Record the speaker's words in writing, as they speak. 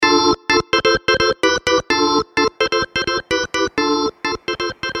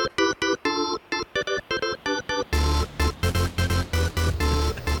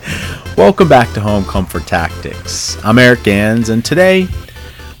Welcome back to Home Comfort Tactics. I'm Eric Gans, and today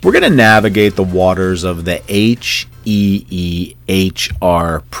we're going to navigate the waters of the HEEHR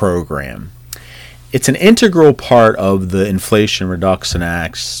program. It's an integral part of the Inflation Reduction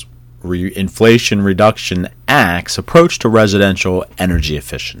Act's approach to residential energy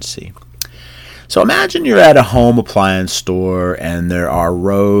efficiency. So imagine you're at a home appliance store and there are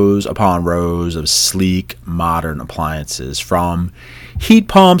rows upon rows of sleek, modern appliances, from heat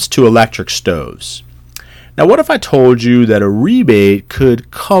pumps to electric stoves. Now, what if I told you that a rebate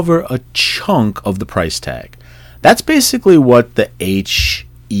could cover a chunk of the price tag? That's basically what the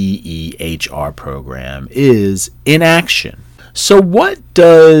HEEHR program is in action. So what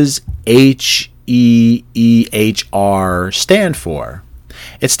does HEEHR stand for?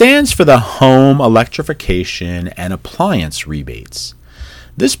 It stands for the Home Electrification and Appliance Rebates.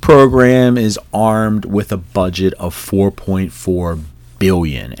 This program is armed with a budget of $4.4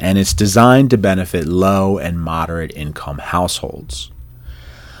 billion, and it's designed to benefit low and moderate income households.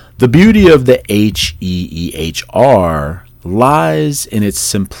 The beauty of the HEEHR lies in its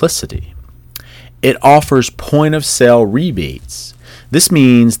simplicity. It offers point-of-sale rebates. This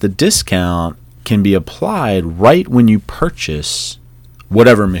means the discount can be applied right when you purchase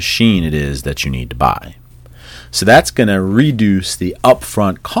whatever machine it is that you need to buy. So that's going to reduce the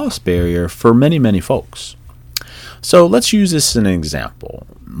upfront cost barrier for many folks. So let's use this as an example.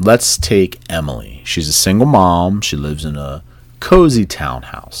 Let's take Emily. She's a single mom. She lives in a cozy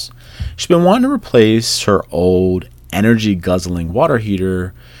townhouse. She's been wanting to replace her old energy-guzzling water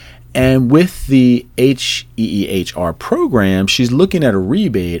heater, and with the HEEHR program, she's looking at a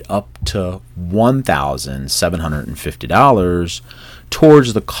rebate up to $1,750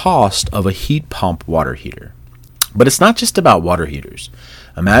 towards the cost of a heat pump water heater. But it's not just about water heaters.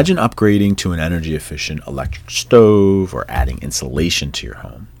 Imagine upgrading to an energy-efficient electric stove or adding insulation to your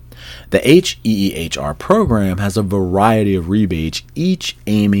home. The HEEHR program has a variety of rebates, each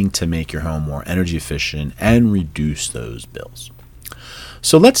aiming to make your home more energy efficient and reduce those bills.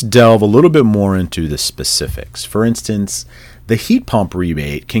 So let's delve a little bit more into the specifics. For instance, the heat pump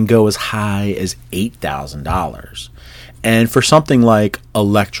rebate can go as high as $8,000. And for something like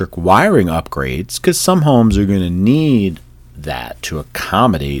electric wiring upgrades, because some homes are going to need that to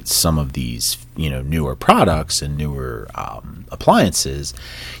accommodate some of these, newer products and newer appliances,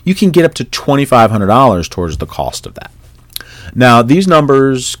 you can get up to $2,500 towards the cost of that. Now, these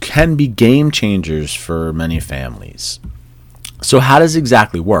numbers can be game changers for many families. So how does it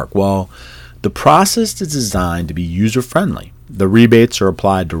exactly work? Well, the process is designed to be user-friendly. The rebates are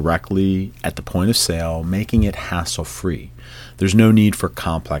applied directly at the point of sale, making it hassle-free. There's no need for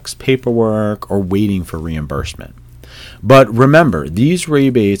complex paperwork or waiting for reimbursement. But remember, these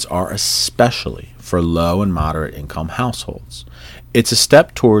rebates are especially for low and moderate income households. It's a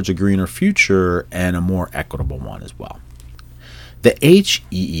step towards a greener future and a more equitable one as well. The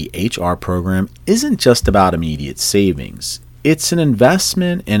HEEHR program isn't just about immediate savings. It's an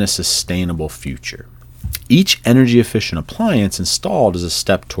investment in a sustainable future. Each energy-efficient appliance installed is a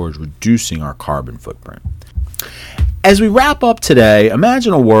step towards reducing our carbon footprint. As we wrap up today,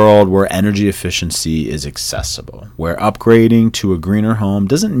 imagine a world where energy efficiency is accessible, where upgrading to a greener home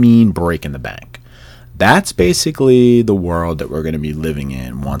doesn't mean breaking the bank. That's basically the world that we're going to be living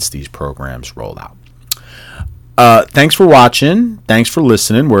in once these programs roll out. Thanks for watching. Thanks for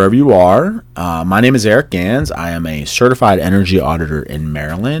listening wherever you are. My name is Eric Gans. I am a certified energy auditor in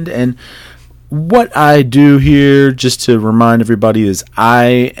Maryland. And what I do here, just to remind everybody, is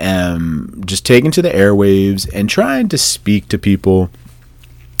I am just taking to the airwaves and trying to speak to people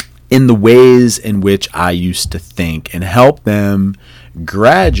in the ways in which I used to think and help them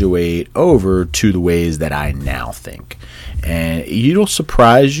graduate over to the ways that I now think. And it'll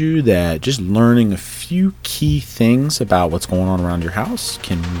surprise you that just learning a few key things about what's going on around your house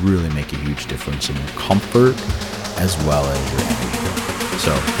can really make a huge difference in your comfort as well as your energy.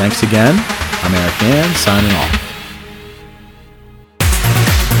 So thanks again. I'm Eric Mann, signing off.